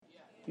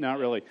not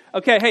really.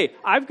 Okay, hey,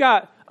 I've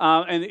got,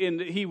 and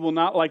he will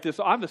not like this.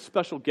 I have a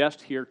special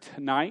guest here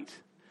tonight.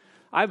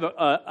 I have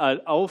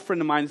an old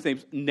friend of mine. His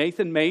name's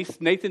Nathan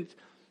Mace. Nathan,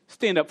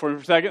 stand up for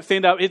a second.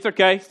 Stand up. It's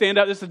okay. Stand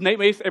up. This is Nate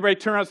Mace. Everybody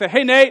turn around and say,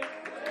 hey, Nate.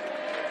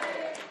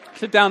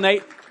 Sit down,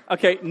 Nate.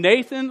 Okay,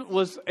 Nathan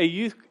was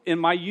in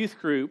my youth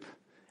group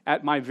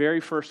at my very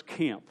first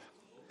camp.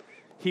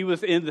 He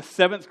was in the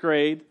 7th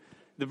grade.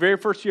 The very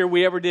first year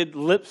we ever did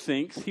lip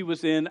syncs, he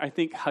was in, I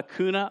think,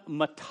 Hakuna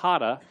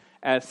Matata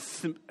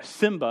as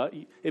Simba.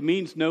 It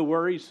means no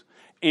worries.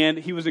 And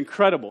he was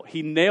incredible.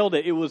 He nailed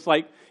it. It was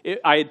like,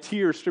 I had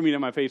tears streaming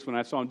down my face when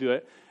I saw him do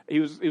it. He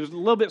was a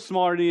little bit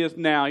smaller than he is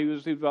now. He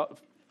was about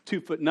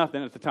 2 foot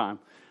nothing at the time.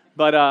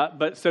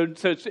 But so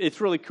it's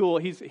really cool.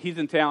 He's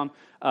in town,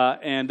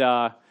 and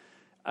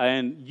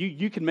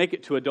you can make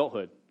it to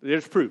adulthood.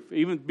 There's proof.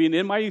 Even being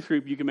in my youth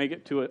group, you can make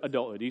it to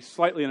adulthood. He's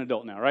slightly an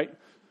adult now, right?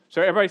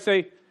 So everybody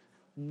say,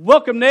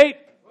 welcome, Nate.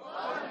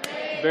 Welcome,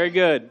 Nate. Very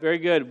good, very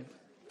good,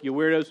 you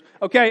weirdos.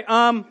 Okay,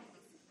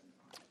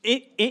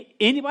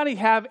 anybody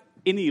have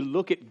any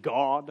look at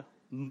God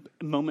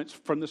moments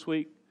from this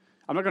week?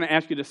 I'm not going to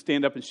ask you to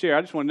stand up and share.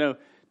 I just want to know,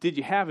 did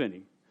you have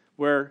any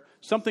where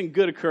something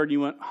good occurred and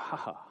you went,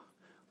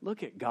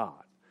 look at God.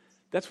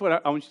 That's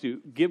what I want you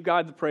to do. Give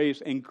God the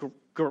praise and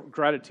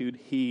gratitude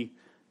He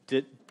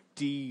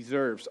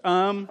deserves.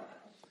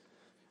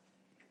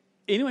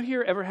 Anyone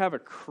here ever have a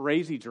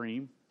crazy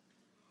dream?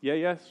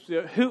 Yeah.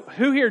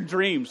 Who here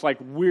dreams like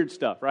weird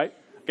stuff, right?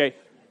 Okay,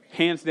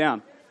 hands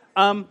down.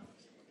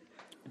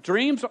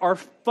 Dreams are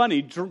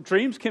funny.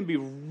 Dreams can be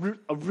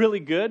really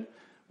good,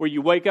 where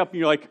you wake up and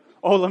you're like,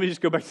 oh, let me just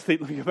go back to sleep.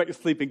 Let me go back to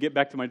sleep and get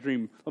back to my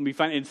dream. Let me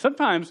find. And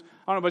sometimes,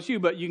 I don't know about you,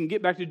 but you can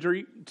get back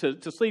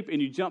to sleep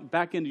and you jump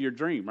back into your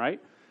dream,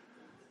 right?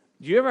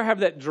 Do you ever have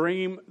that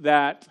dream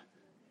that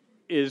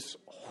is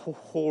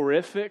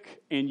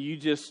horrific and you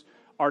just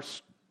are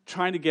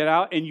trying to get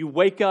out and you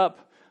wake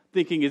up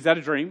thinking, is that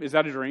a dream? Is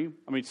that a dream?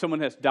 I mean,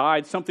 someone has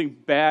died. Something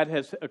bad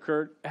has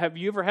occurred. Have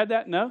you ever had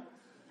that? No?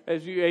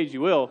 As you age,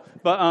 you will.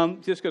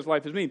 But just because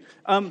life is mean.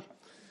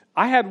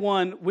 I had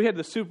one. We had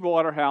the Super Bowl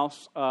at our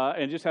house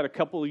and just had a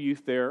couple of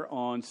youth there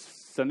on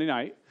Sunday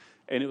night.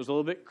 And it was a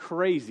little bit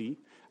crazy.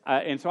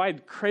 And so I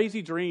had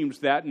crazy dreams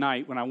that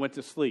night when I went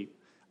to sleep.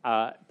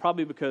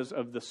 Probably because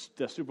of the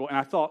Super Bowl. And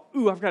I thought,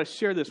 I've got to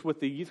share this with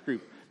the youth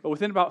group. But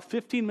within about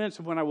 15 minutes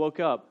of when I woke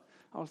up,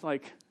 I was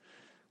like,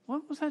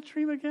 what was that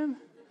dream again?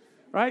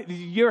 Right?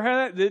 You ever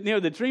had that?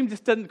 The dream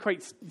just doesn't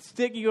quite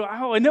stick. You go,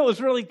 I know it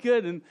was really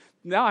good. And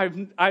now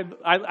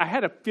I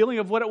had a feeling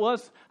of what it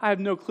was. I have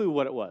no clue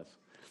what it was.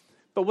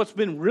 But what's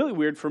been really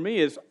weird for me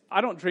is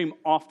I don't dream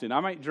often. I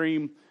might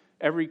dream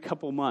every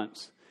couple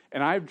months.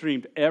 And I've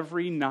dreamed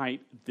every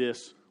night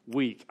this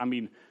week. I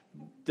mean,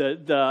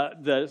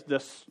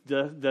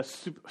 the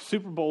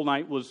Super Bowl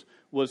night was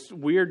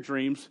weird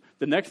dreams.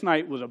 The next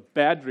night was a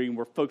bad dream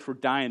where folks were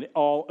dying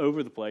all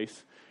over the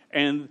place,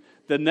 and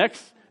the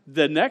next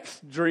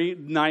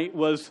dream night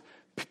was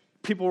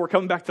people were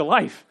coming back to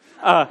life.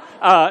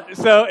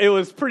 So it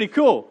was pretty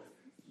cool.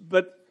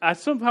 But I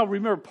somehow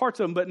remember parts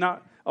of them, but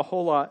not a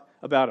whole lot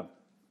about them.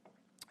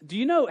 Do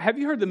you know? Have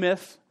you heard the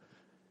myth?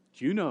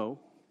 Do you know?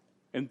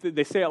 And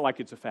they say it like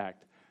it's a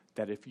fact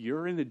that if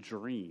you're in a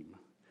dream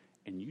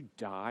and you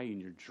die in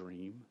your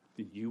dream,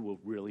 then you will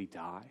really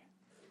die.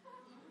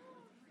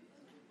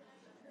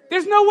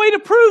 There's no way to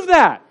prove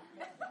that.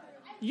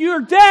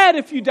 You're dead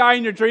if you die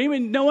in your dream,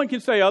 and no one can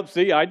say,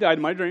 see, I died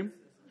in my dream.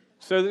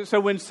 So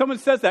when someone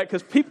says that,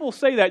 because people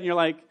say that, and you're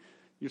like,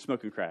 you're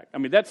smoking crack. I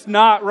mean, that's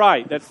not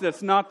right.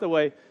 That's not the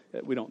way.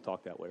 We don't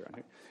talk that way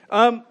around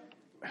here.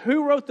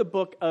 Who wrote the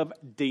book of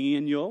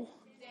Daniel?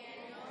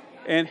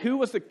 And who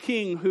was the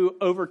king who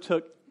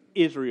overtook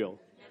Israel?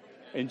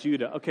 And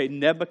Judah. Okay,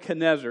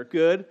 Nebuchadnezzar.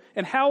 Good.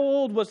 And how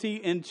old was he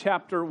in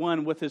chapter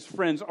 1 with his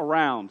friends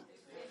around?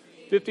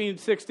 15,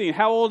 16.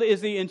 How old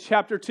is he in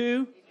chapter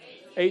 2?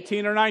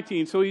 18 or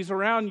 19. So he's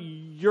around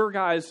your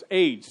guys'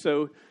 age.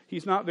 So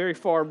he's not very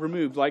far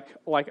removed like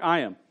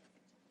I am.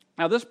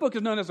 Now this book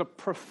is known as a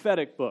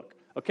prophetic book.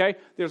 Okay?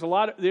 There's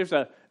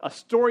a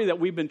story that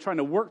we've been trying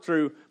to work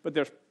through, but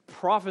there's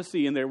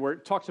prophecy in there where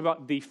it talks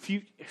about the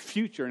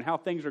future and how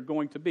things are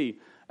going to be.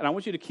 And I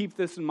want you to keep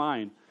this in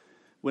mind.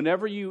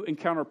 Whenever you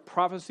encounter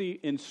prophecy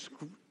in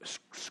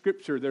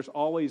Scripture, there's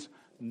always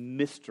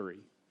mystery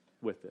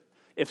with it.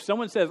 If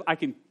someone says, I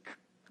can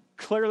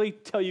clearly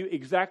tell you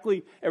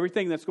exactly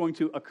everything that's going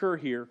to occur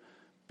here,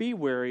 be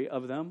wary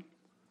of them.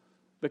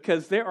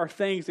 Because there are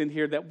things in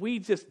here that we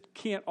just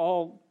can't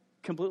all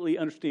completely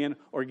understand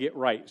or get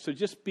right. So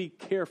just be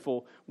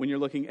careful when you're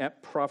looking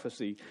at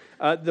prophecy.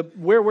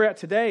 Where we're at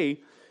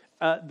today,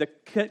 the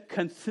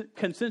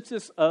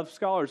consensus of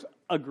scholars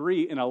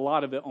agree in a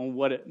lot of it on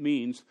what it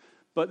means.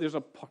 But there's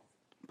a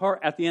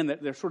part at the end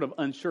that they're sort of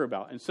unsure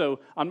about. And so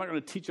I'm not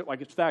going to teach it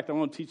like it's fact. I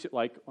want to teach it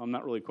like I'm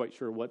not really quite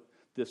sure what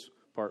this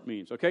part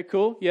means. Okay,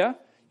 cool? Yeah?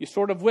 You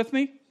sort of with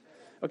me?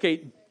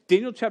 Okay,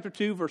 Daniel chapter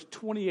 2, verse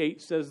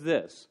 28 says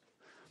this.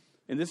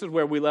 And this is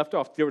where we left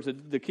off.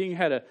 The king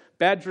had a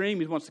bad dream.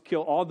 He wants to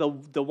kill all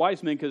the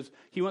wise men because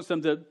he wants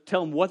them to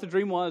tell him what the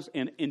dream was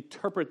and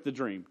interpret the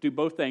dream. Do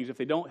both things. If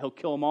they don't, he'll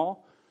kill them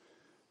all.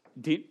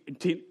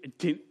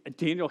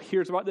 Daniel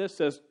hears about this,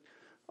 says,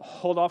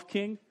 hold off,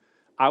 king.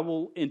 I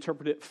will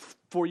interpret it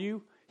for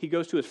you. He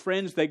goes to his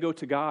friends. They go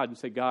to God and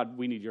say, God,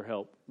 we need your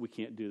help. We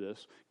can't do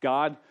this.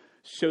 God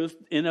shows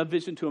in a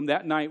vision to him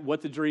that night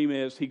what the dream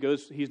is. He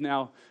goes. He's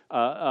now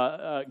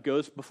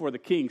goes before the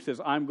king.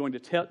 Says, "I'm going to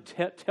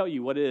tell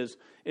you what it is."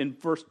 In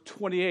verse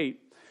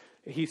 28,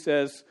 he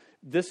says,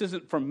 "This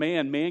isn't from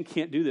man. Man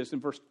can't do this." In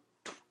verse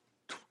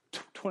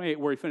 28,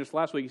 where he finished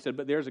last week, he said,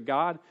 "But there's a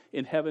God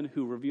in heaven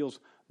who reveals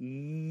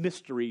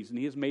mysteries, and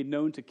he has made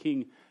known to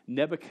King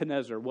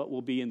Nebuchadnezzar what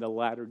will be in the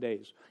latter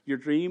days. Your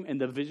dream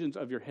and the visions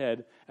of your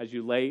head as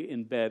you lay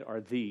in bed are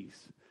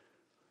these."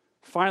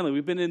 Finally,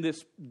 we've been in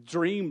this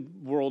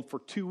dream world for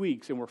 2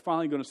 weeks, and we're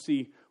finally going to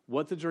see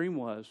what the dream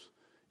was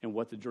and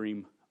what the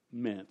dream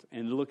meant,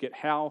 and look at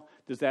how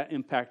does that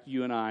impact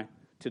you and I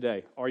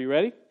today. Are you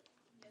ready?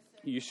 Yes,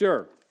 sir. You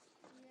sure?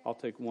 I'll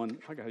take one.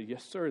 I got a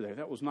yes, sir there.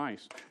 That was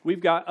nice.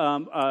 We've got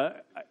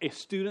a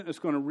student that's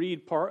going to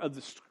read part of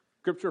the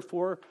scripture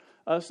for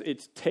us.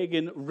 It's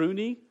Tegan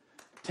Rooney.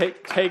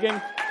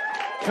 Tegan,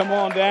 come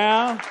on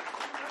down.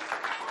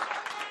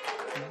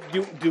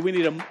 Do we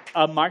need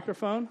a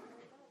microphone?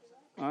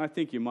 I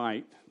think you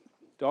might.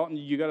 Dalton,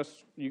 you got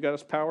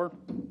us power?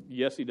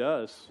 Yes, he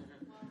does.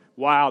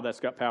 Wow, that's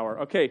got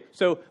power. Okay,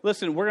 so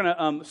listen, we're going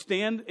to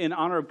stand in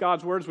honor of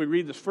God's words. We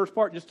read this first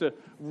part just to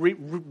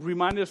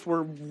remind us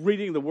we're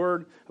reading the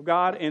word of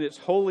God, and it's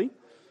holy.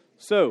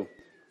 So,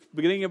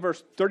 beginning in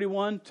verse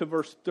 31 to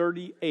verse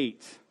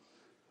 38.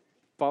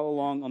 Follow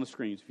along on the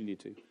screens if you need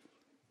to.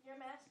 Your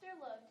master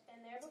looked, and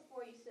there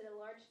before you stood a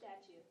large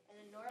statue, an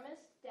enormous,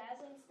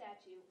 dazzling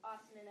statue,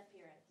 awesome in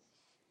appearance.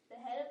 The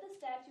head of the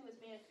statue was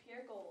made of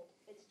pure gold,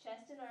 its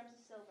chest and arms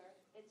of silver,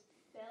 its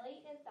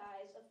belly and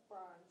thighs of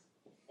bronze,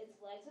 its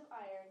legs of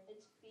iron,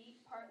 its feet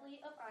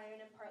partly of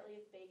iron and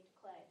partly of baked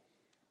clay.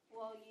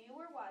 While you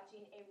were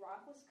watching, a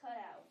rock was cut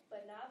out,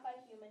 but not by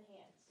human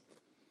hands.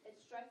 It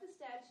struck the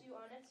statue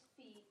on its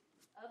feet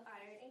of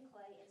iron and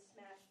clay and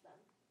smashed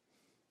them.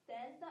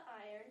 Then the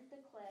iron,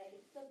 the clay,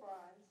 the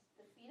bronze,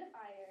 the feet of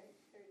iron,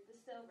 the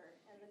silver,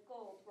 and the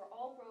gold were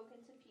all broken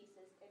to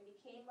pieces and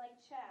became like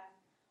chaff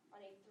on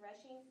a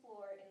threshing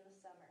floor in the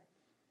summer.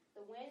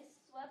 The wind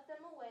swept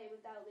them away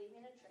without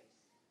leaving a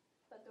trace.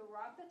 But the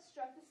rock that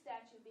struck the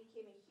statue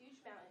became a huge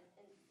mountain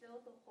and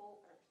filled the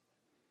whole earth.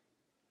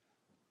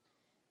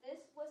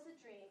 This was the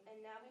dream,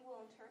 and now we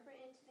will interpret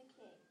it to the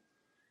king.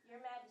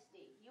 Your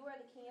Majesty, you are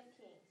the King of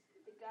Kings.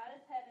 The God of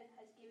heaven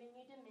has given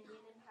you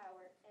dominion and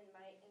power and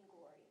might and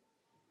glory.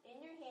 In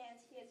your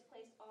hands he has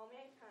placed all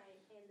mankind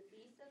and the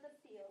beasts of the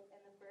field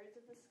and the birds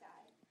of the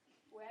sky.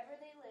 Wherever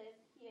they live,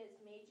 he has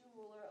made you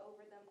ruler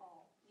over them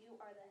all. You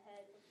are the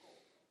head of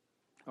gold.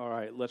 All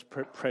right, let's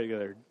pray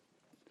together.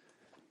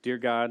 Dear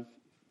God,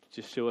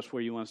 just show us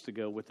where you want us to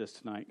go with this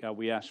tonight. God,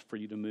 we ask for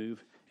you to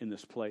move in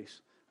this place.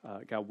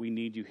 God, we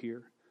need you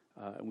here,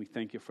 and we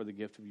thank you for the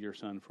gift of your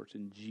Son. For it's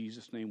in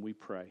Jesus' name we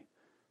pray.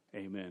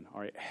 Amen. All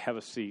right, have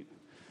a seat.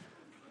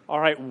 All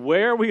right,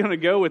 where are we going to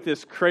go with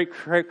this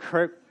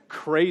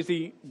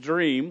crazy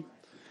dream?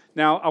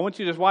 Now, I want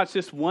you to just watch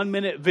this 1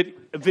 minute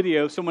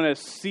video. Someone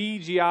has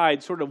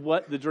CGI'd sort of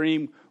what the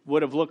dream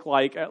would have looked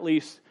like, at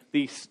least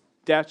the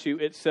statue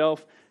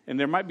itself. And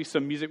there might be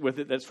some music with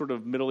it that's sort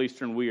of Middle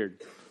Eastern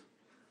weird.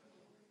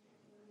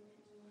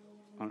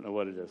 I don't know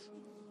what it is.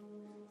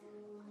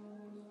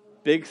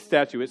 Big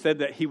statue. It said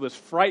that he was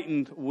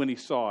frightened when he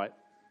saw it.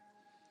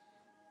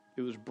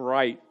 It was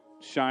bright,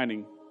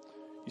 shining.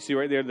 You see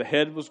right there, the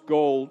head was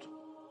gold.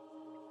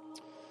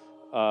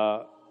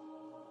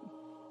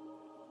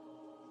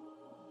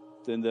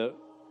 Then the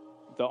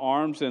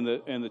arms and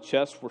the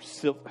chest were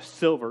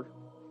silver.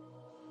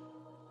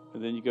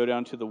 And then you go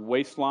down to the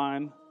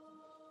waistline,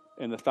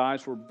 and the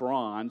thighs were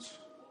bronze.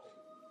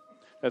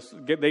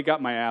 They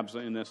got my abs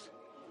in this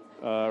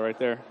right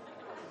there.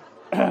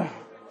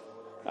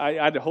 I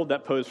had to hold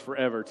that pose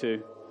forever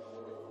too.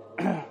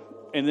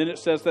 And then it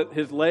says that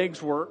his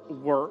legs were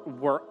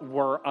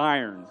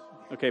iron,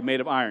 okay,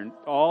 made of iron,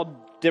 all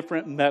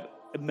different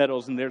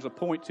metals, and there's a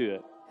point to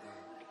it,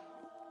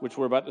 which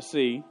we're about to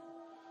see.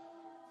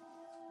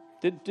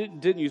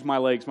 Didn't use my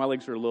legs. My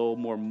legs are a little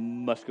more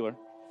muscular.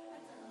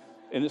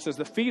 And it says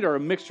the feet are a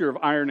mixture of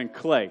iron and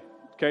clay.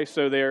 Okay,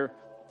 so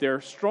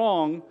they're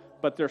strong,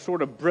 but they're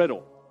sort of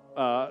brittle.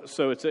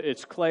 So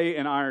it's clay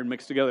and iron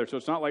mixed together. So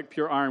it's not like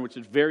pure iron, which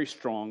is very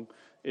strong.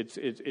 It's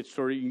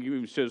sort of,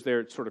 it shows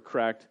there, it's sort of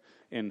cracked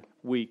and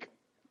weak.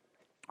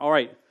 All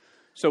right.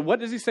 So what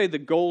does he say the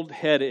gold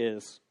head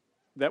is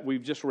that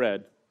we've just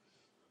read?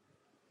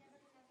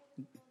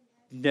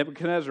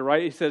 Nebuchadnezzar,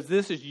 right? He says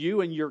this is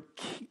you and your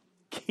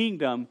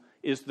kingdom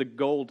is the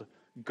gold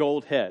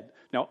head.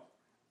 Now,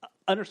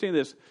 understand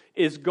this.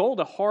 Is gold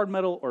a hard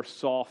metal or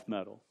soft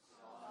metal?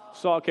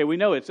 So, okay, we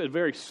know it's a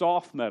very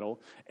soft metal.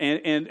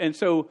 And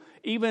so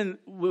even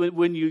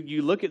when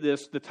you look at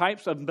this, the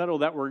types of metal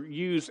that were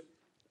used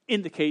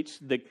indicates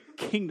the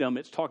kingdom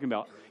it's talking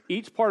about.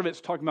 Each part of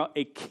it's talking about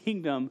a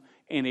kingdom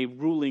and a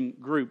ruling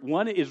group.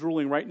 One is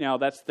ruling right now.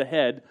 That's the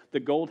head, the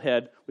gold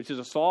head, which is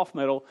a soft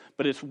metal,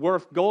 but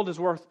gold is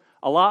worth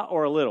a lot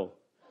or a little?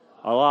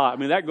 A lot. I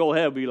mean, that gold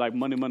head would be like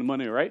money, money,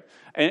 money, right?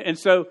 And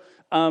so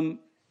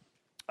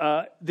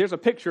there's a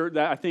picture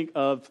that I think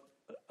of,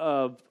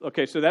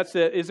 okay, so that's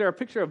it. Is there a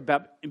picture of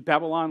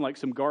Babylon, like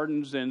some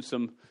gardens and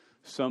some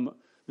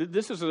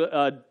this is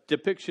a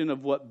depiction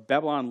of what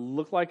Babylon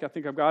looked like. I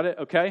think I've got it,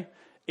 okay?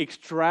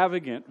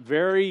 Extravagant,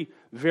 very,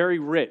 very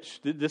rich.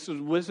 This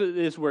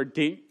is where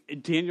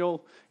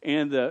Daniel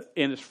and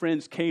his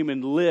friends came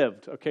and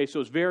lived, okay?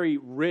 So it's very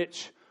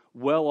rich,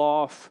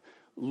 well-off,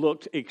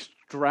 looked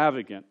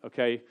extravagant,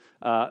 okay?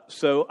 But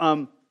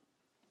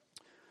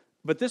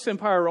this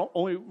empire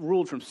only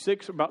ruled from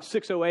about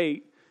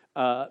 608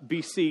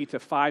 BC to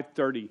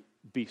 530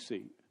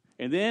 BC.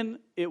 And then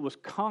it was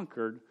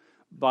conquered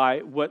by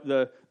what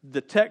the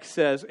text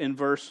says in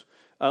verse,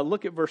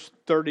 look at verse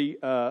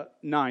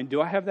 39.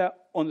 Do I have that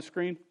on the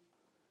screen?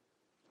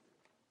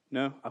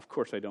 No? Of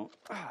course I don't.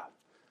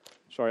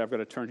 Sorry, I've got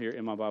to turn here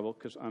in my Bible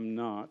because I'm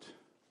not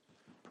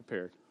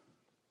prepared.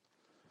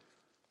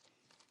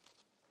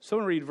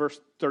 Someone read verse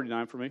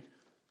 39 for me.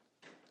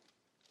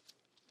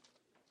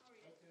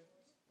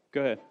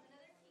 Go ahead. Another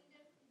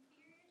kingdom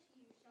inferior to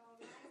you shall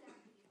rise after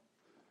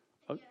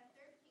you, and yet a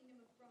third kingdom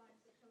of bronze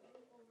that shall rule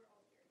over all the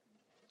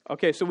earth.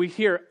 Okay, so we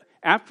hear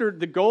after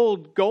the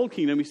gold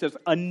kingdom, he says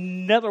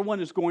another one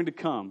is going to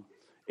come.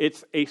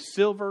 It's a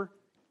silver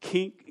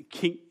kingdom.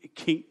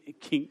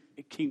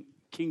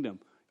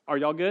 Are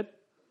y'all good?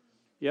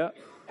 Yeah.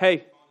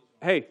 Hey,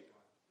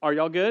 are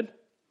y'all good?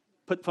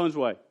 Put the phones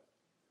away.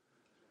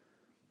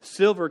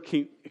 Silver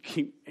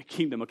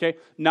kingdom. Okay,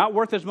 not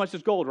worth as much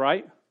as gold,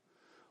 right?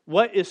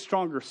 What is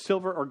stronger,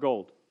 silver or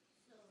gold?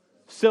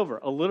 Silver,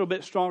 a little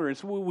bit stronger. And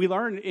so we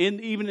learn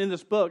even in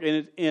this book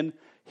and in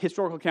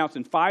historical accounts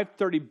in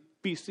 530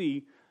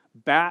 BC,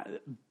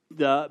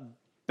 the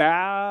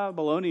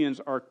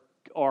Babylonians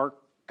are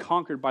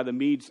conquered by the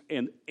Medes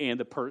and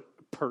the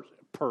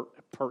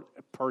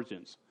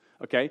Persians.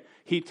 Okay,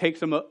 he takes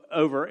them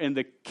over, and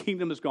the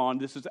kingdom is gone.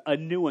 This is a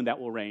new one that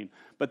will reign,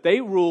 but they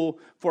rule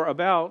for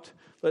about,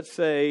 let's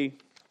say,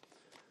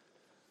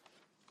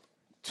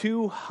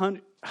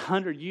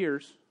 200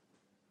 years,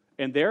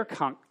 and they're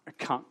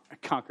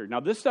conquered. Now,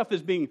 this stuff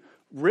is being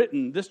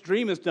written. This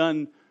dream is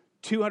done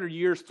 200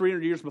 years,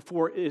 300 years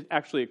before it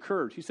actually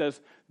occurred. He says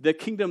the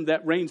kingdom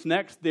that reigns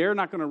next, they're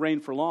not going to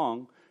reign for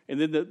long.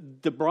 And then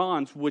the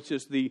bronze, which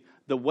is the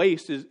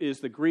waist, is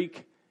the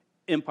Greek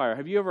Empire.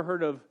 Have you ever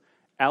heard of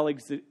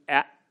Alexander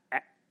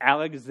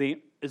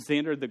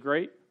the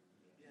Great?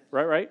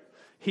 Right?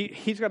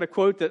 He's got a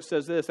quote that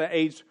says this. At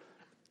age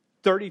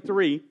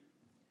 33,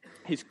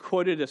 he's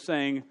quoted as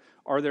saying,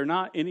 "Are there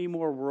not any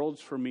more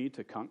worlds for me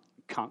to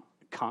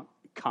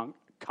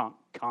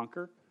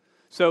conquer?"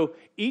 So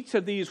each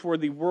of these were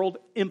the world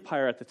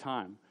empire at the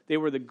time. They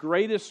were the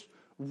greatest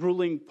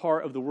ruling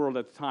part of the world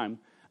at the time.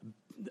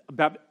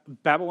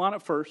 Babylon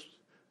at first,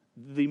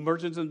 the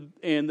Mercians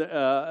and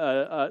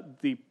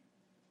the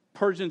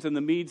Persians and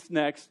the Medes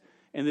next,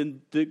 and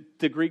then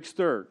the Greeks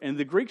third. And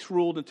the Greeks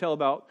ruled until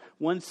about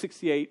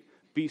 168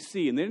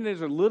 BC. And then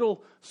there's a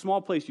little small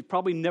place you've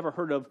probably never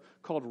heard of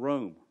called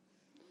Rome.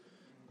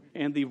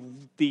 And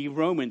the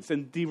Romans.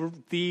 And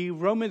the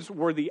Romans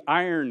were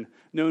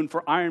known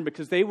for iron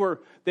because they were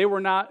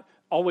not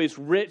always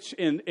rich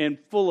and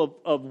full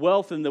of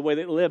wealth in the way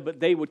they lived, but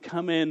they would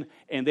come in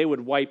and they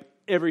would wipe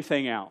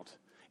everything out.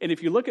 And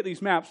if you look at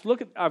these maps,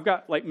 I've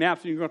got like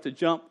maps, and you're going to have to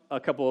jump a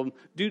couple of them.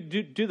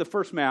 Do the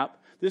first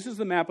map. This is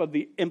the map of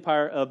the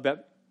empire of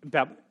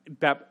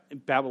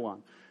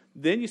Babylon.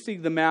 Then you see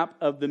the map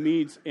of the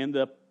Medes and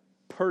the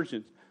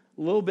Persians,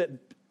 a little bit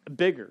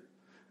bigger.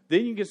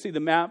 Then you can see the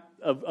map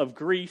of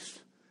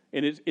Greece,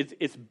 and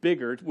it's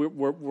bigger.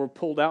 We're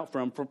pulled out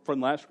from the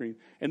last screen.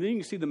 And then you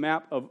can see the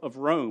map of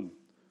Rome.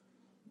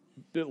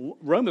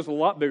 Rome is a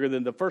lot bigger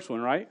than the first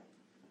one, right?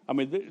 I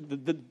mean,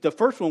 the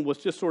first one was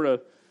just sort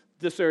of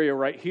this area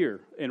right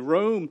here. And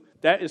Rome,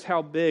 that is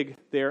how big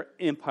their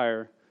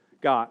empire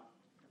got.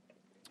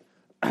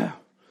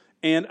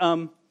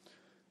 And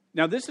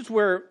now this is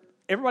where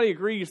everybody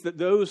agrees that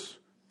those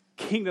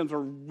kingdoms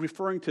are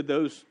referring to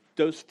those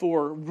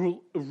four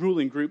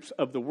ruling groups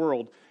of the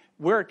world.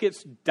 Where it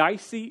gets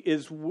dicey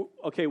is,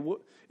 okay,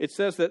 it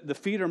says that the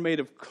feet are made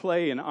of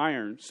clay and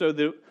iron. So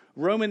the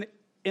Roman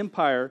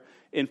Empire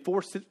in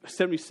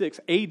 476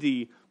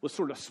 AD was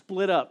sort of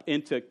split up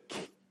into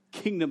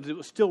kingdoms. It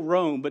was still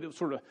Rome, but it was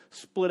sort of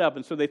split up.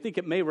 And so they think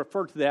it may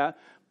refer to that,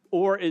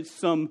 or it's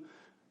some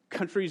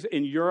countries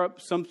in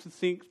Europe. Some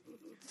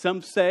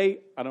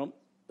say, I'm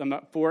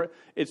not for it.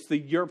 It's the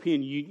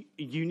European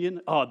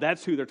Union. Oh,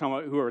 that's who they're talking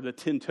about, who are the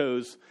 10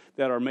 toes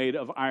that are made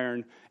of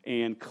iron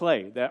and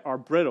clay, that are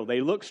brittle. They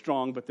look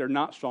strong, but they're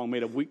not strong,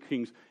 made of weak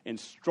kings and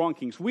strong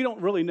kings. We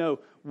don't really know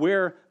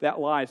where that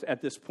lies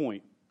at this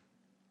point.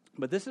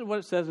 But this is what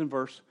it says in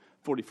verse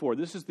 44.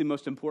 This is the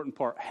most important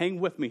part. Hang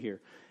with me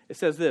here. It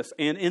says this,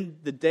 "And in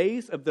the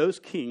days of those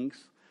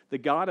kings, the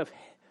God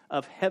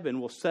of heaven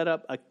will set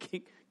up a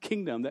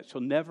kingdom that shall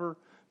never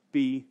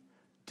be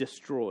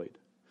destroyed,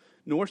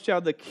 nor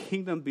shall the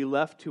kingdom be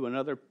left to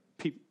another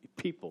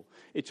people.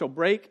 It shall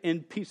break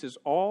in pieces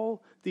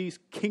all these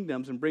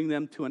kingdoms and bring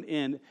them to an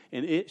end,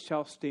 and it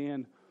shall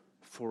stand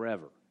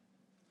forever.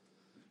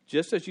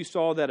 Just as you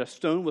saw that a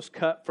stone was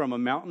cut from a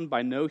mountain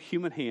by no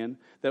human hand,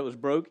 that was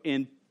broke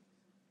in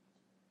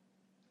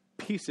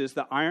pieces,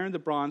 the iron, the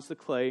bronze, the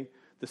clay,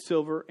 the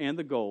silver, and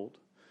the gold.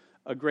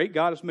 A great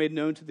God has made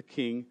known to the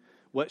king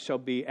what shall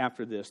be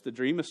after this. The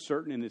dream is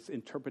certain, and its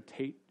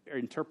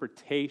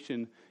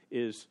interpretation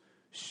is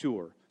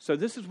sure. So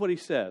this is what he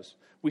says.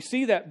 We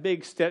see that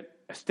big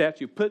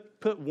statue.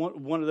 Put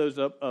one of those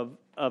up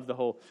of the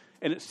whole.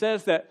 And it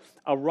says that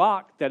a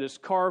rock that is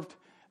carved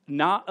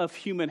not of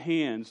human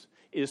hands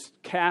is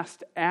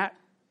cast at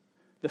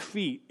the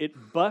feet.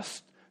 It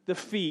busts the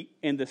feet,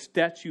 and the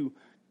statue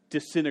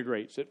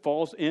disintegrates. It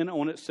falls in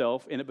on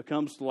itself, and it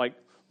becomes like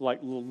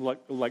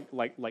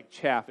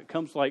chaff. It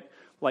comes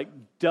like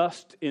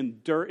dust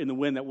and dirt in the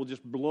wind that will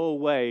just blow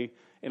away,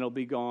 and it'll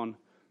be gone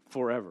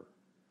forever.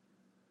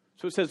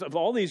 So it says, of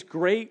all these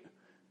great,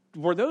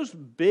 were those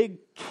big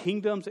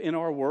kingdoms in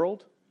our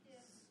world?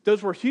 Yes.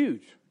 Those were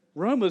huge.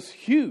 Rome was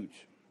huge,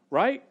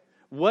 right?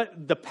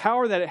 What the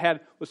power that it had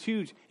was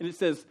huge. And it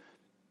says,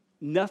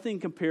 nothing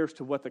compares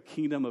to what the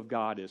kingdom of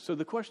God is. So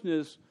the question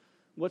is,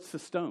 what's the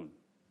stone?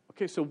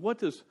 Okay, so what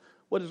does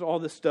all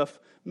this stuff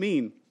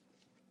mean?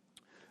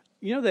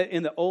 You know that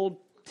in the Old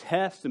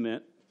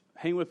Testament,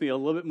 hang with me a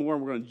little bit more,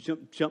 and we're going to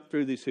jump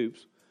through these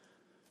hoops.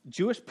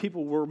 Jewish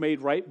people were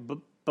made right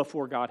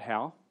before God.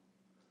 How?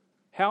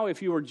 How,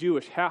 if you were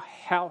Jewish,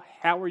 how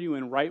were you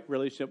in right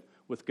relationship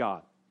with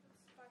God?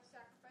 By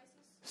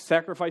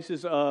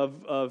sacrifices. Sacrifices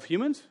of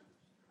humans?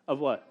 Of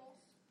what?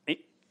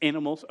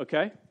 Animals,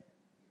 okay.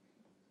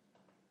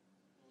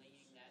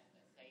 Believing that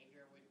the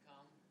Savior would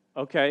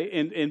come.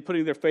 Okay, and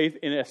putting their faith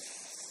in a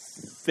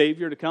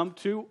Savior to come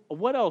to.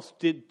 What else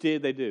did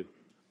they do?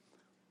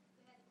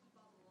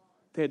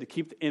 They had to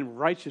keep in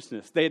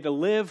righteousness. They had to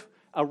live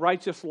a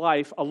righteous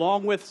life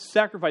along with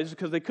sacrifices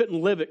because they couldn't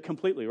live it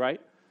completely, right?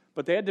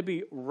 But they had to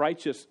be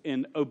righteous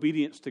in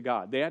obedience to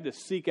God. They had to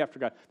seek after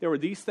God. There were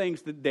these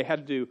things that they had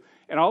to do.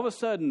 And all of a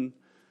sudden,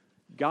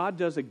 God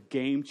does a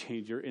game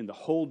changer in the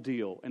whole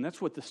deal. And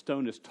that's what the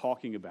stone is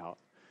talking about.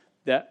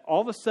 That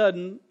all of a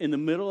sudden, in the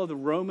middle of the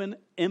Roman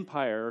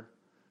Empire,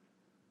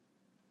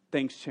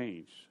 things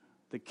changed.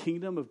 The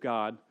kingdom of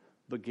God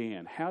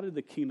began. How did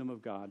the kingdom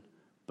of God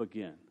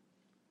begin?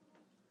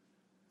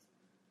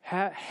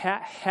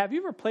 Have you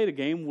ever played a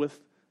game with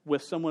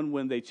someone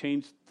when they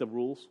changed the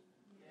rules?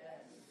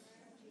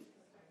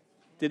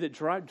 Did it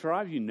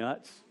drive you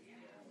nuts?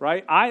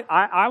 Right?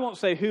 I won't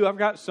say who. I've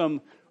got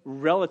some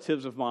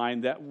relatives of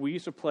mine that we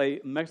used to play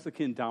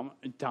Mexican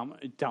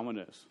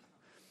dominoes.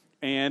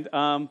 And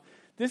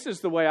this is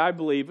the way I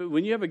believe.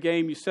 When you have a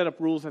game, you set up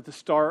rules at the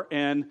start,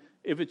 and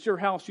if it's your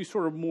house, you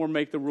sort of more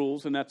make the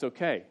rules, and that's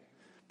okay.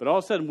 But all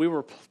of a sudden, we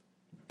were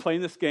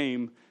playing this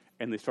game,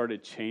 and they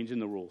started changing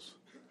the rules.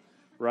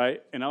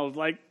 Right? And I was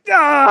like,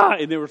 ah!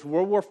 And there was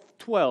World War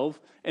XII,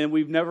 and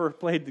we've never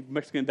played the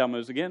Mexican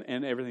dominoes again,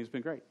 and everything's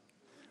been great.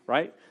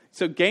 Right?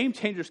 So game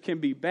changers can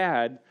be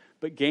bad,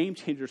 but game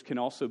changers can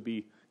also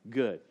be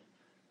good.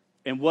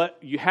 And what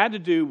you had to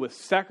do with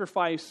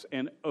sacrifice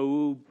and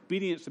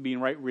obedience to be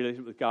in right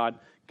relationship with God,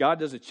 God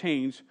does a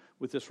change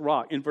with this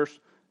rock. In verse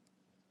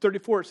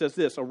 34, it says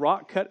this, a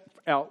rock cut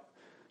out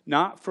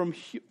not from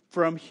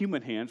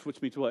human hands, which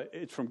means what?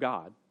 It's from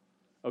God.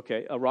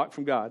 Okay, a rock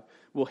from God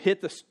will hit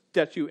the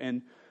statue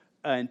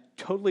and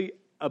totally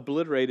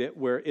obliterate it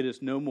where it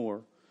is no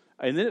more.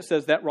 And then it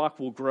says that rock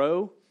will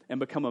grow and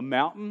become a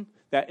mountain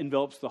that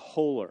envelops the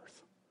whole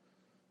earth.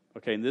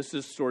 Okay, and this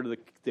is sort of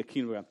the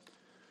kingdom of God.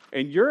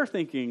 And you're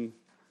thinking,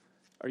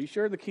 are you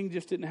sure the king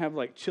just didn't have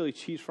like chili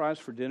cheese fries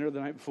for dinner the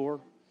night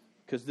before?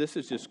 Because this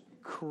is just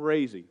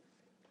crazy.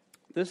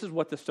 This is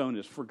what the stone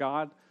is. For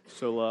God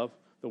so loved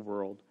the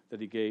world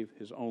that he gave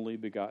his only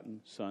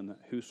begotten Son, that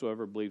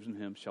whosoever believes in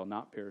him shall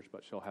not perish,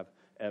 but shall have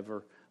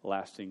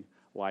everlasting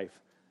life.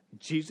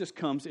 Jesus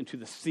comes into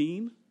the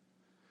scene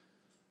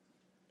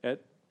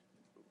at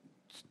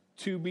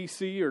 2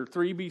 BC or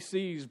 3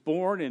 BC. He's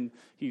born and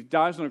he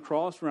dies on a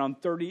cross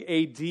around 30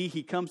 AD.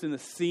 He comes in the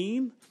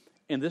scene,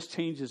 and this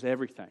changes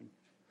everything.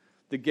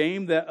 The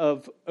game that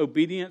of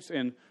obedience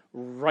and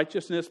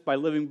righteousness by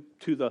living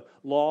to the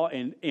law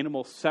and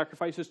animal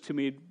sacrifices to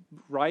me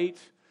right.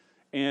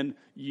 And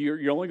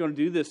you're only going to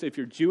do this if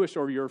you're Jewish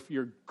or if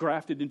you're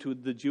grafted into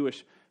the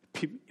Jewish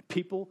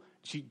people.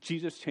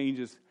 Jesus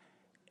changes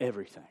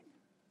everything.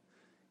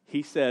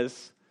 He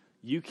says,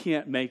 you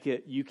can't make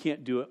it. You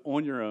can't do it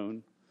on your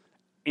own.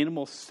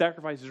 Animal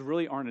sacrifices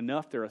really aren't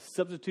enough. They're a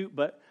substitute.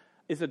 But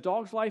is a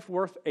dog's life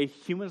worth a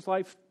human's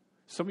life?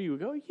 Some of you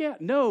would go, yeah,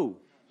 no,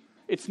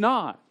 it's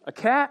not. A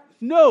cat?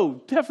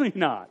 No, definitely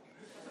not.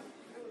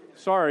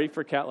 Sorry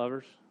for cat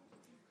lovers.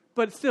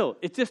 But still,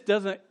 it just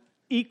doesn't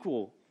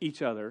equal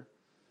each other.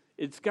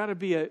 It's got to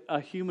be a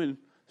human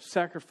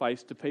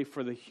sacrifice to pay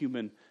for the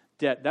human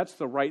debt. That's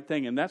the right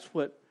thing, and that's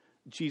what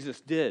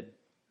Jesus did.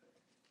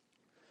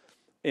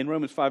 in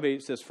Romans 5:8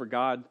 it says, "For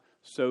God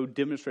so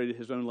demonstrated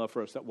his own love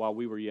for us that while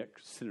we were yet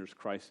sinners,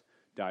 Christ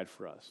died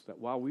for us." That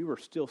while we were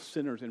still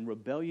sinners in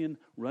rebellion,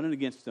 running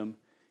against him,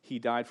 he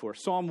died for us.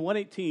 Psalm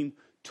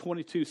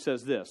 118:22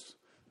 says this,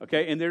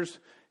 okay? And there's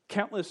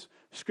countless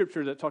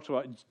scripture that talks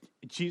about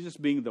Jesus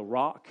being the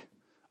rock,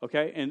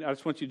 okay? And I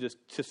just want you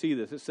to see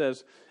this. It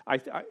says,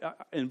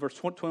 in verse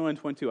 21 and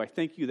 22, "I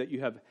thank you that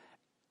you have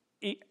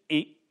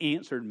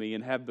answered me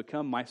and have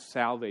become my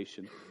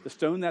salvation. The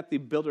stone that the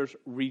builders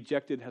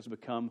rejected has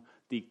become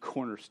the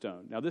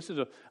cornerstone." Now, this is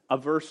a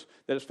verse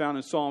that is found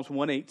in Psalms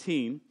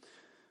 118,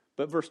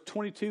 but verse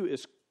 22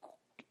 is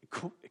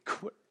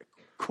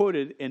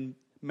quoted in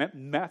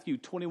Matthew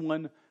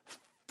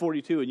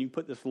 21:42, and you can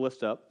put this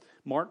list up.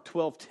 Mark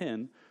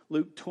 12:10,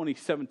 Luke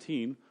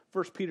 20:17,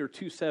 1 Peter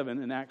 2:7,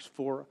 and Acts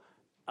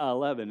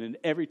 4:11. And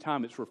every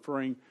time it's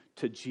referring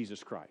to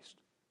Jesus Christ.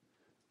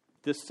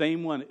 This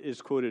same one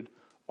is quoted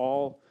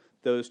all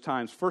those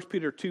times. 1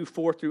 Peter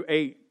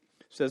 2:4-8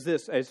 says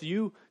this, "As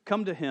you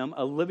come to him,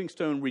 a living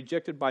stone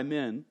rejected by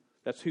men,"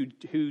 that's who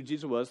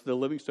Jesus was, the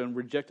living stone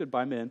rejected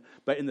by men,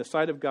 "but in the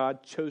sight of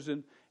God,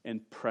 chosen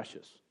and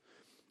precious.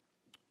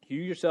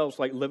 You yourselves,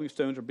 like living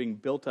stones, are being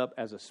built up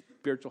as a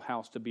spiritual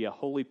house to be a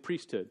holy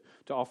priesthood,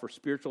 to offer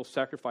spiritual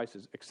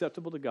sacrifices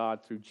acceptable to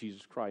God through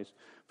Jesus Christ.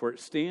 For it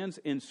stands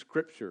in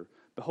Scripture,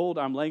 'Behold,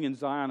 I'm laying in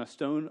Zion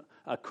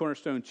a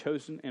cornerstone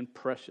chosen and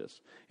precious,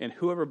 and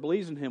whoever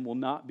believes in him will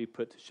not be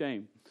put to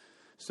shame.'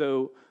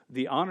 So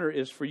the honor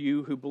is for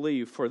you who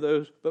believe.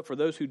 But for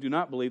those who do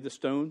not believe, the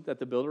stone that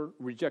the builder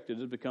rejected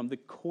has become the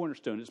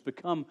cornerstone." It's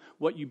become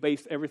what you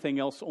base everything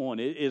else on.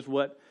 It is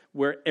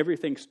where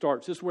everything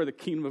starts. This is where the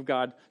kingdom of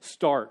God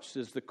starts,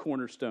 is the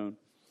cornerstone.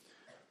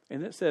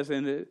 And it says,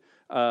 the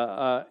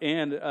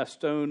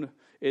stone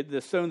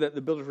that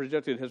the builders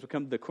rejected has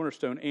become the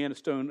cornerstone, and a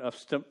stone of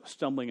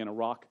stumbling and a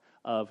rock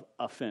of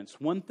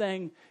offense. One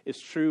thing is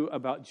true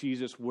about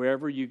Jesus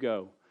wherever you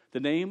go. The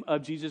name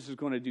of Jesus is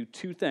going to do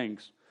two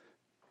things.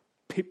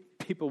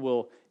 People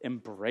will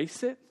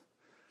embrace it,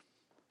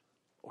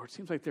 or it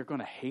seems like they're going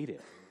to hate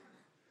it.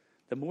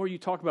 The more you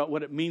talk about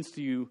what it means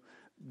to you,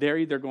 they're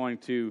either going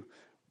to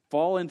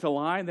fall into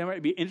line, they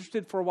might be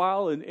interested for a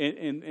while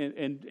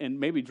and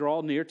maybe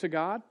draw near to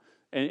God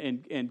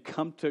and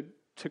come to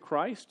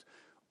Christ,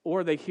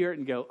 or they hear it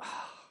and go,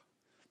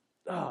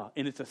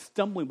 and it's a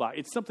stumbling block.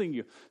 It's something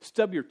you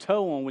stub your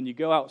toe on when you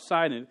go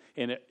outside, and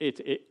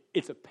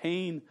it's a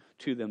pain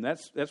to them.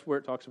 That's where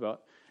it talks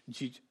about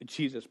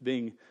Jesus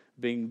being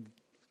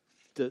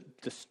the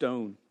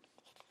stone.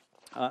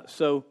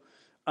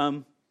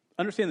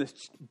 Understand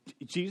this: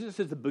 Jesus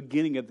is the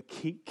beginning of the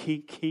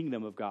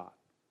kingdom of God.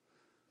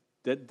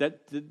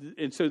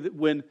 And so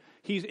when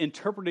he's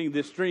interpreting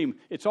this dream,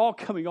 it's all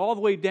coming all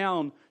the way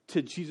down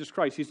to Jesus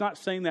Christ. He's not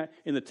saying that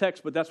in the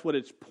text, but that's what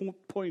it's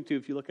pointing to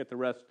if you look at the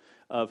rest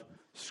of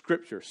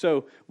Scripture.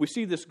 So we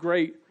see this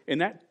great,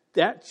 and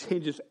that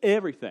changes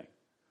everything.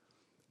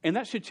 And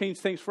that should change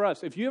things for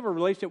us. If you have a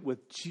relationship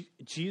with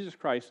Jesus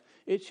Christ,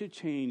 it should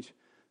change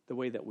the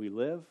way that we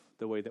live,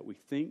 the way that we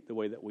think, the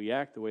way that we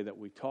act, the way that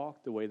we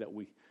talk, the way that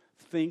we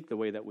think, the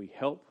way that we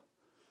help.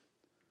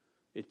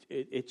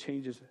 It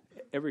changes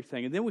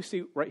everything. And then we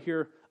see right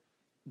here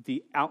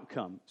the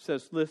outcome. It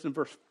says, listen,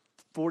 verse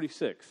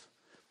 46.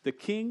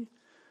 King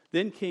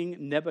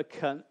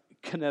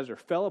Nebuchadnezzar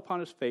fell upon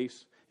his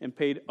face and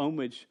paid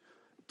homage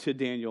to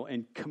Daniel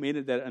and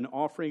commanded that an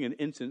offering and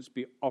incense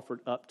be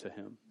offered up to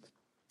him.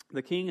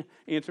 The king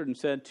answered and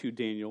said to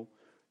Daniel,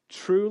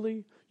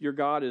 "Truly your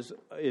God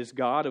is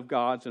God of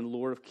gods and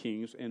Lord of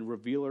kings and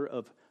revealer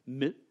of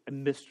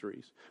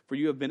mysteries, for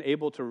you have been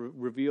able to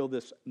reveal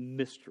this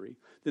mystery."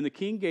 Then the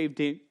king gave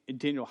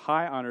Daniel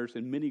high honors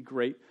and many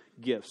great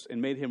gifts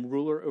and made him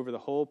ruler over the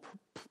whole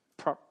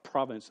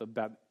province of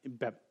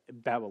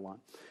Babylon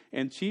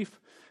and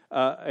chief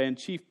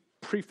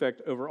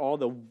prefect over all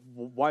the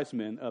wise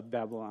men of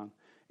Babylon.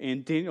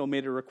 And Daniel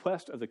made a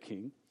request of the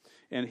king,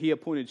 and he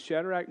appointed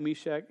Shadrach,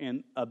 Meshach,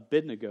 and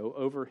Abednego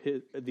over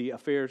the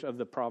affairs of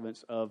the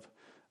province of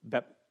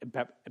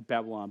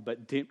Babylon.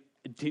 But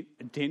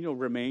Daniel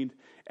remained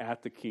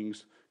at the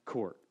king's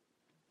court.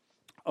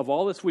 Of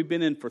all this we've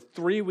been in for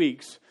 3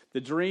 weeks,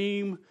 the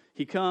dream,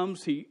 he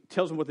comes, he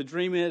tells them what the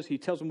dream is, he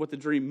tells them what the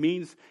dream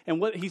means, and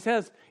what he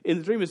says in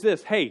the dream is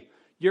this: hey,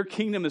 your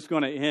kingdom is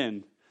going to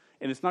end,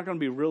 and it's not going to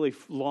be really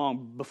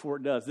long before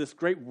it does. This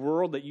great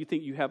world that you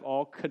think you have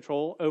all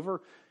control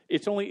over,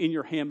 it's only in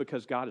your hand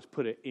because God has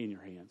put it in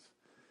your hands.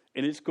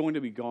 And it's going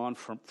to be gone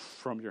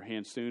from your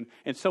hands soon.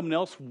 And someone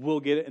else will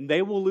get it, and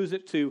they will lose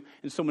it too.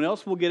 And someone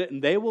else will get it,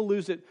 and they will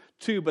lose it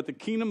too. But the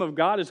kingdom of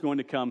God is going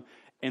to come,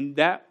 and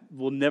that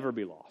will never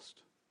be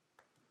lost.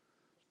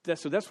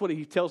 So that's what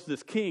he tells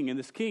this king. And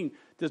this king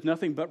does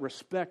nothing but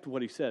respect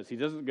what he says. He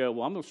doesn't go,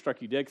 well, I'm going to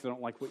strike you dead because I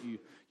don't like what you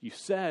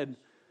said.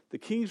 The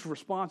king's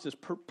response is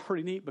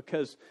pretty neat,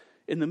 because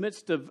in the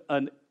midst of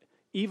an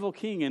evil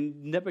king,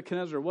 and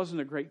Nebuchadnezzar wasn't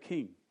a great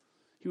king.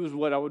 He was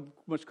what I would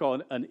much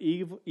call an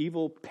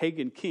evil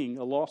pagan king,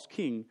 a lost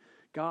king.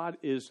 God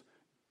is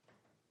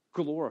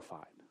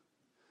glorified.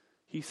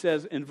 He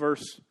says in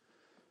verse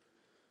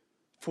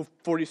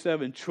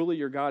 47, truly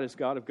your God is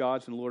God of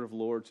gods and Lord of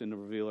lords and the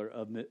revealer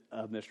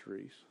of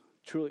mysteries.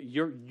 Truly,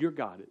 your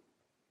God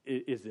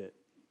is it.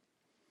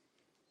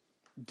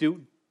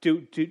 Do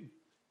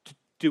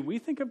we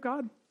think of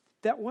God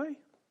that way?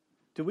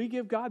 Do we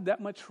give God that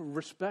much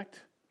respect?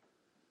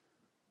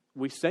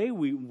 We say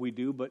we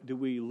do, but do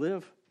we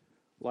live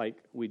like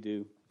we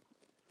do?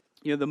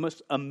 You know, the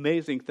most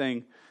amazing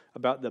thing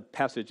about the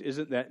passage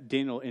isn't that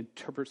Daniel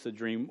interprets the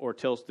dream or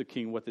tells the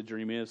king what the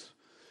dream is.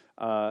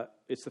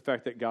 It's the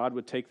fact that God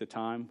would take the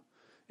time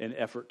and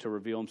effort to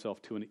reveal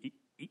himself to an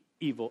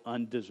evil,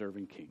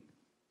 undeserving king.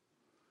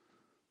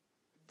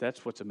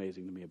 That's what's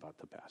amazing to me about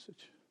the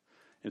passage.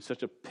 And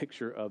such a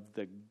picture of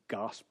the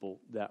gospel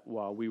that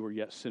while we were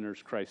yet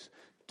sinners, Christ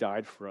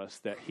died for us,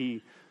 that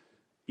he,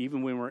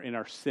 even when we're in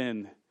our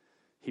sin,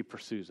 he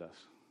pursues us.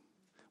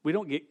 We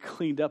don't get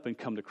cleaned up and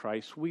come to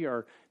Christ. We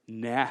are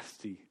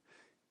nasty.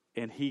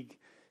 And he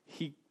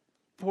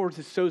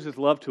shows his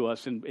love to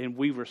us, and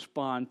we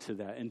respond to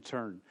that in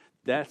turn.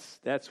 That's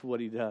what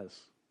he does.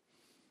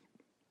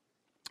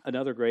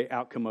 Another great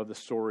outcome of the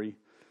story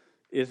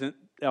isn't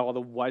all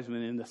the wise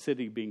men in the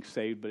city being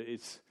saved, but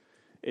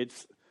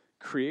it's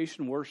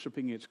creation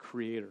worshiping its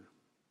creator.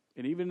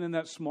 And even in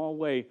that small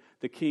way,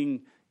 the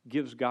king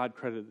gives God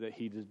credit that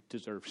he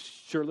deserves.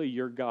 Surely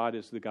your God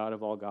is the God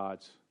of all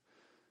gods,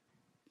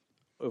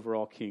 over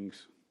all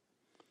kings.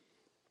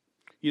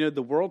 You know,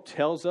 the world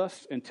tells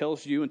us and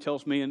tells you and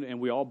tells me, and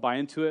we all buy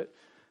into it,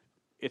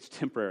 it's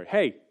temporary.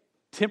 Hey,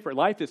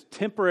 life is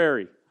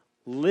temporary.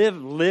 Live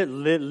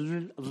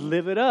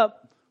it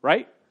up,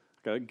 right?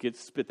 Gotta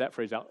spit that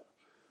phrase out.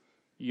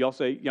 You all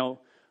say, you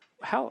know,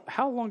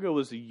 how long ago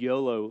was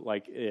YOLO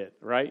like it,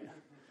 right?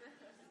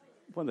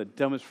 One of the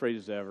dumbest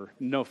phrases ever.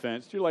 No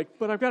offense. You're like,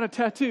 but I've got a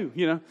tattoo,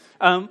 you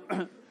know.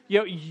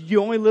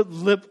 You only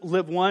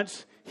live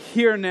once.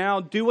 Here now.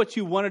 Do what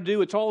you want to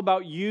do. It's all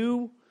about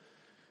you.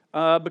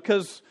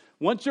 Because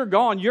once you're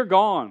gone, you're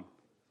gone.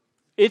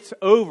 It's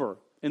over.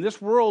 And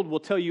this world will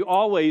tell you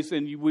always,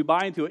 and we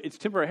buy into it, it's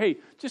temporary. Hey,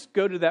 just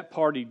go to that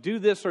party. Do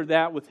this or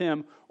that with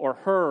him or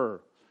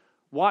her.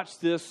 Watch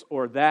this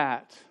or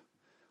that.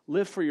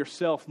 Live for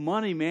yourself.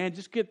 Money, man.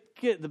 Just get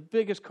the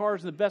biggest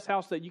cars and the best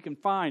house that you can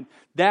find.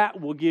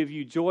 That will give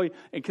you joy.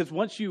 And because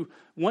once you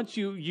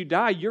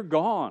die, you're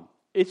gone.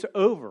 It's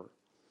over.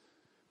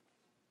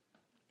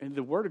 And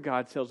the Word of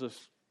God tells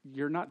us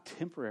you're not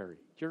temporary.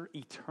 You're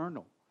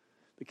eternal.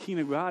 The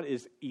kingdom of God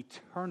is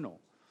eternal.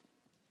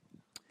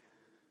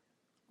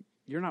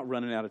 You're not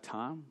running out of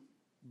time,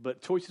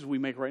 but choices we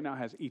make right now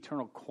has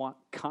eternal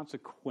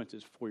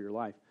consequences for your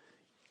life.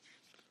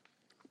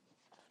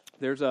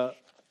 There's a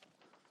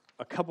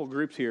couple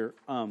groups here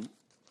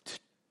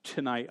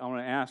tonight I want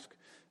to ask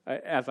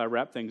as I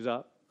wrap things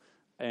up,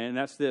 and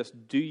that's this: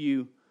 Do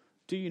you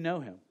know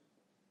him?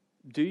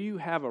 Do you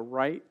have a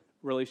right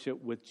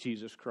relationship with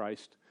Jesus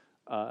Christ?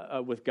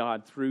 With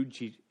God through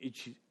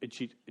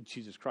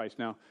Jesus Christ.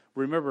 Now,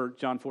 remember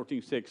John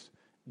 14:6.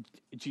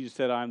 Jesus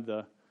said, "I'm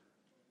the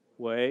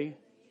way,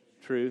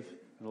 truth,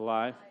 and the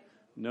life.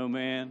 No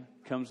man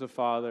comes to the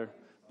Father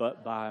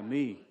but by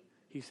me."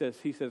 He says,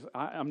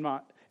 I'm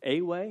not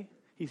a way.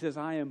 He says,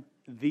 I am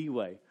the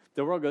way.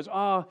 The world goes,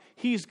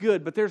 he's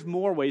good, but there's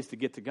more ways to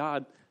get to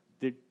God.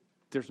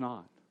 There's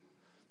not.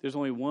 There's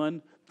only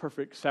one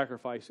perfect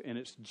sacrifice, and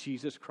it's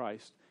Jesus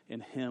Christ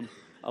and him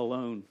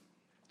alone.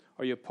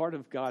 Are you a part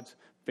of God's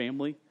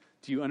family?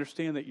 Do you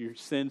understand that your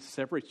sin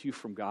separates you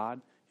from God?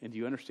 And do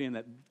you understand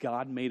that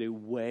God made a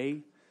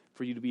way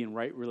for you to be in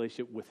right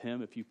relationship with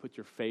him if you put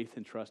your faith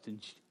and trust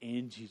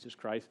in Jesus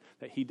Christ,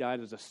 that he died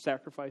as a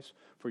sacrifice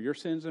for your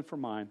sins and for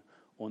mine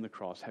on the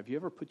cross? Have you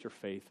ever put your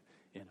faith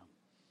in him?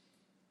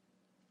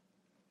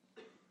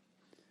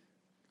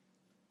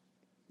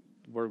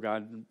 The Word of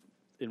God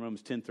in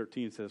Romans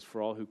 10:13 says,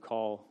 for all who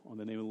call on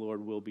the name of the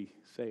Lord will be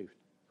saved,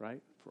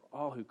 right? For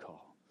all who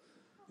call.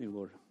 Name of the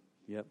Lord.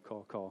 Yep,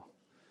 call.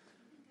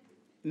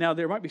 Now,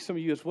 there might be some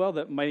of you as well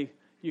that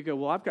you go,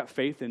 well, I've got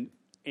faith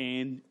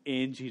in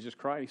Jesus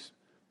Christ.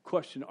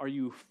 Question, are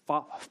you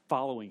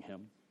following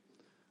him?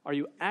 Are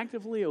you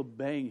actively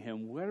obeying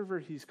him, whatever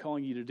he's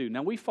calling you to do?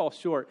 Now, we fall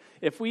short.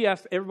 If we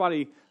ask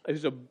everybody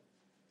who's a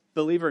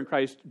believer in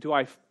Christ, do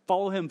I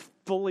follow him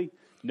fully?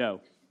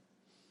 No.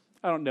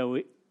 I don't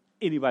know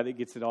anybody that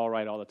gets it all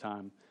right all the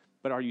time.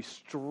 But are you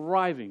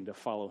striving to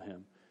follow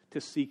him, to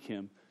seek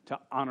him, to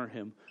honor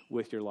him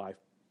with your life?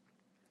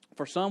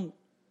 For some,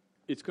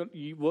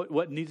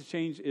 what needs to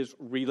change is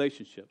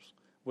relationships,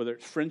 whether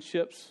it's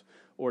friendships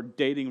or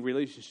dating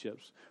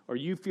relationships, or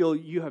you feel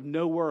you have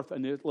no worth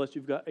unless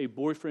you've got a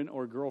boyfriend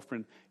or a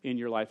girlfriend in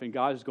your life. And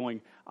God is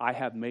going, I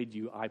have made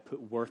you, I put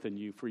worth in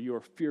you, for you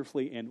are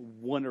fearfully and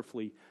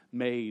wonderfully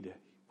made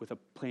with a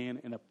plan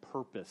and a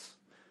purpose.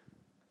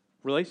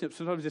 Relationships,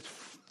 sometimes it's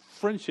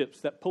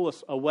friendships that pull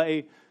us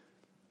away,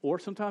 or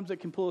sometimes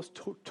it can pull us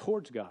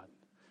towards God.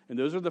 And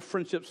those are the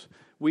friendships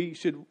we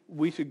should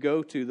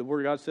go to. The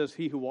Word of God says,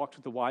 he who walks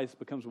with the wise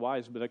becomes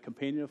wise, but a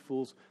companion of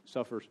fools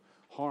suffers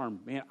harm.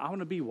 Man, I want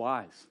to be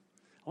wise.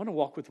 I want to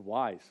walk with the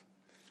wise.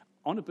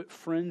 I want to put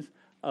friends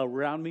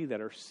around me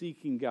that are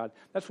seeking God.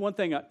 That's one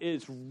thing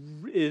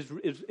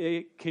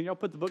can y'all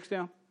put the books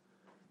down?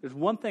 There's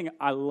one thing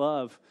I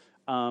love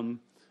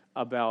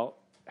about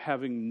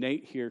having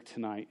Nate here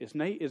tonight.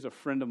 Nate is a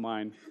friend of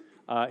mine.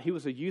 He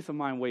was a youth of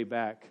mine way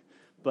back,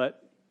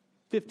 but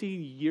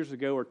 15 years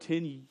ago or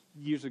 10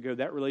 years ago,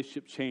 that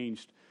relationship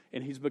changed,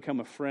 and he's become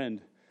a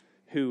friend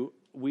who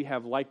we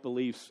have like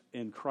beliefs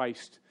in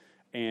Christ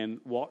and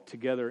walk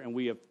together, and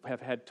we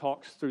have had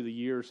talks through the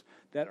years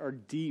that are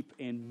deep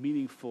and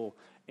meaningful.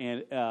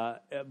 And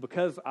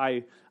because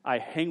I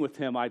hang with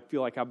him, I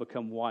feel like I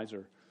become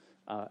wiser,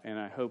 and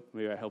I hope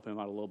maybe I help him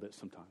out a little bit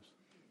sometimes.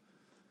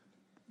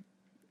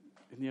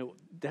 And,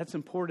 that's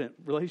important.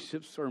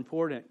 Relationships are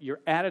important. Your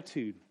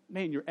attitude,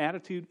 your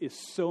attitude is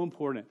so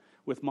important.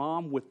 With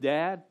mom, with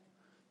dad,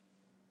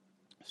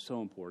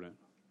 so important.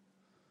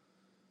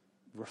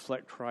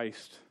 Reflect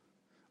Christ.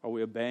 Are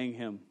we obeying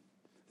him?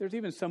 There's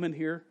even some in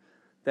here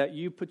that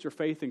you put your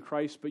faith in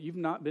Christ, but you've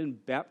not been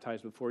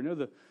baptized before.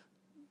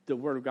 The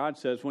Word of God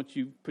says once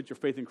you put your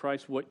faith in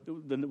Christ, one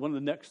of the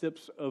next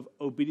steps of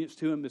obedience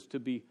to him is to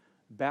be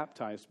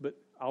baptized. But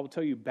I will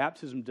tell you,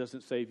 baptism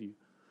doesn't save you.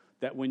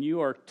 That when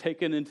you are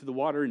taken into the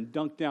water and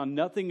dunked down,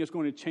 nothing is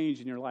going to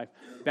change in your life.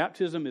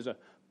 Baptism is a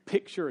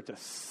picture, it's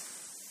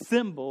a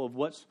symbol of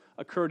what's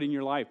occurred in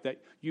your life, that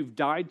you've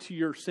died to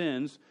your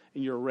sins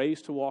and you're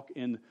raised to walk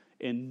in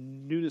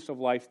newness of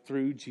life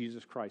through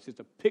Jesus Christ. It's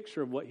a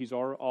picture of what he's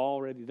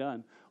already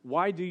done.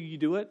 Why do you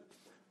do it?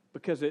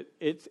 Because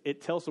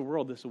it tells the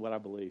world this is what I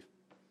believe.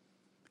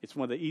 It's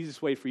one of the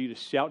easiest ways for you to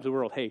shout to the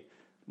world, hey,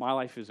 my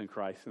life is in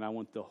Christ and I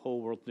want the whole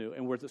world to know.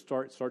 And where does it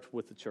start? It starts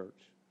with the church.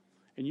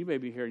 And you may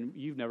be here and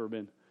you've never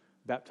been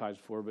baptized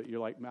before, but you're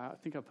like, man, I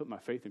think I put my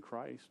faith in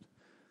Christ.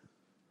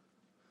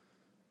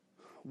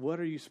 What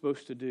are you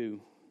supposed to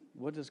do?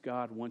 What does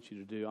God want you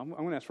to do? I'm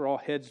going to ask for all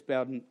heads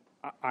bowed and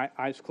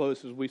eyes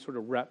closed as we sort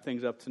of wrap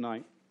things up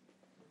tonight.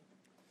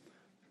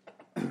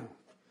 And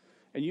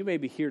you may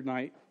be here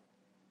tonight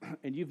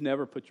and you've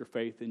never put your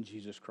faith in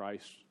Jesus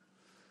Christ,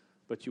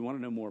 but you want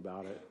to know more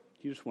about it.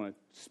 You just want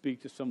to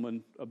speak to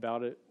someone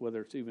about it,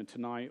 whether it's even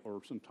tonight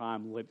or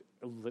sometime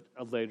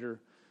later.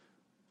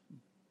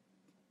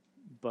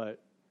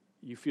 But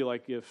you feel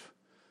like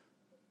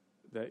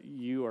that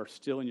you are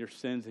still in your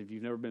sins, if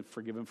you've never been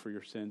forgiven for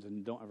your sins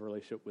and don't have a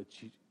relationship with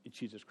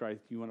Jesus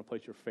Christ, you want to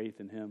place your faith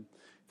in him.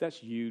 If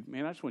that's you,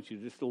 man, I just want you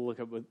to just look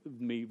up with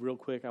me real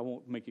quick. I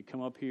won't make you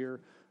come up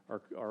here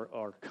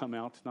or come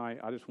out tonight.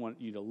 I just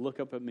want you to look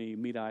up at me,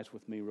 meet eyes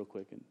with me real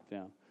quick and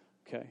down.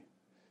 Okay?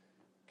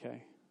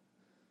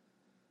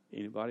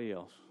 Anybody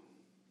else?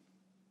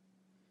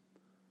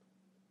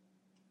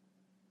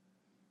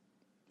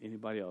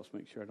 Anybody else?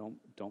 Make sure I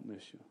don't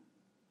miss you.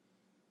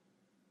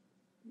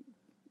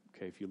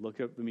 Okay, if you look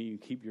up at me, you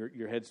keep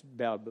your heads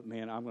bowed. But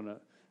man, I'm gonna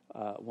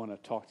want to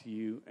talk to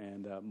you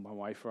and my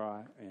wife or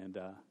I, and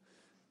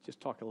just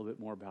talk a little bit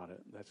more about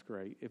it. That's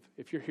great.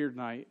 If you're here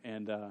tonight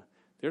and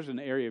there's an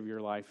area of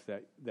your life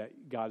that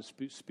God is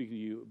speaking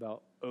to you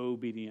about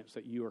obedience,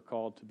 that you are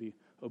called to be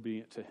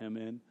obedient to him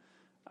in,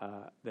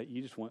 that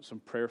you just want some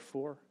prayer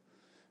for.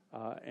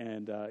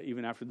 And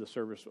even after the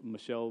service,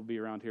 Michelle will be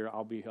around here.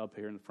 I'll be up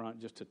here in the front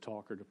just to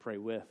talk or to pray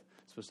with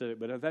specific.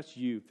 But if that's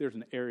you, if there's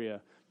an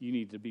area you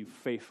need to be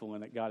faithful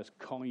in that God is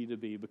calling you to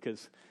be,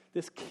 because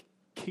this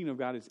kingdom of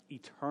God is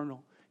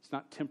eternal. It's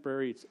not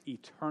temporary. It's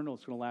eternal.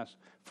 It's going to last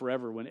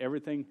forever when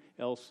everything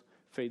else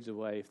fades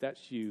away. If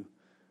that's you,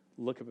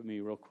 look up at me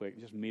real quick.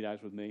 Just meet eyes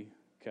with me.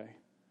 Okay?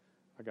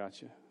 I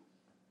got you.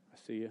 I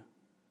see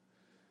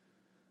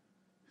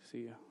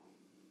you.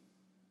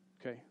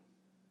 Okay?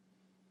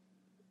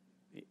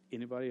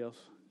 Anybody else?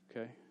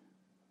 Okay.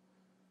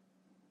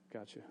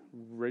 Gotcha.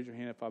 Raise your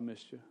hand if I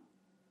missed you.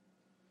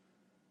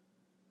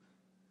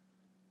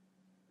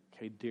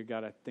 Okay, dear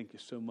God, I thank you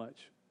so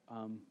much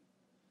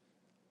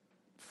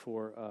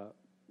for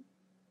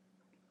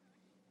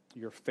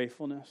your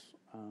faithfulness,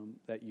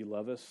 that you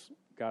love us.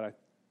 God, I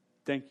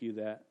thank you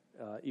that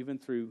even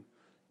through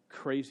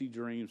crazy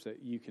dreams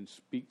that you can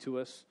speak to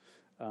us.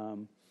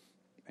 And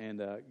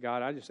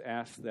God, I just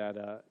ask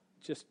that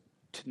just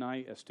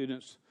tonight as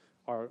students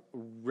are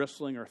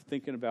wrestling or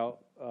thinking about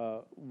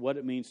what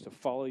it means to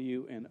follow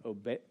you and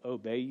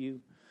obey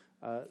you,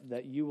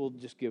 that you will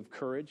just give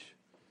courage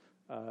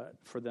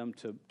for them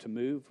to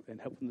move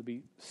and help them to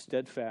be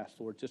steadfast,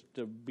 Lord, just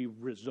to be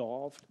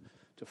resolved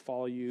to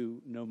follow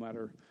you no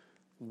matter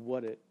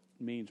what it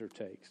means or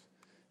takes.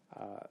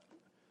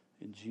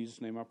 In Jesus'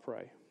 name I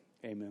pray.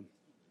 Amen.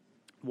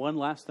 One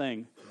last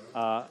thing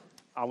I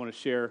want to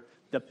share.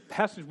 The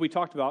passage we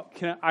talked about,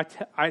 can I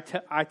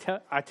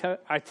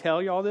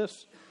tell y'all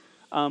this?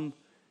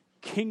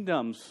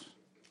 Kingdoms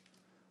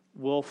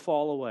will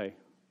fall away.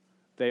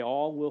 They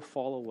all will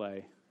fall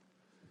away,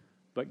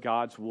 but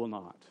God's will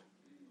not.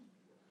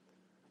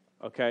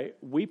 Okay?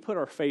 We put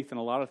our faith in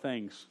a lot of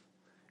things,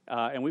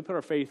 and we put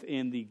our faith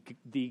in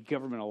the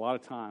government a lot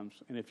of times.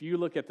 And if you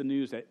look at the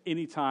news at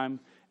any time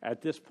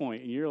at this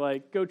point, and you're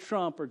like, go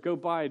Trump or go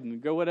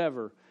Biden, go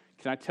whatever,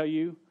 can I tell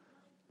you,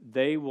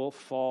 they will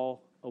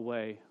fall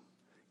away.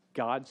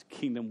 God's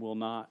kingdom will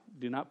not.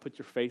 Do not put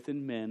your faith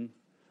in men.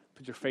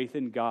 Put your faith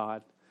in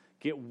God.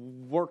 Get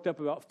worked up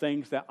about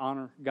things that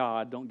honor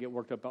God. Don't get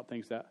worked up about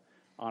things that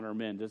honor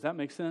men. Does that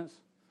make sense?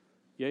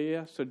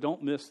 Yeah. So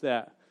don't miss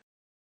that.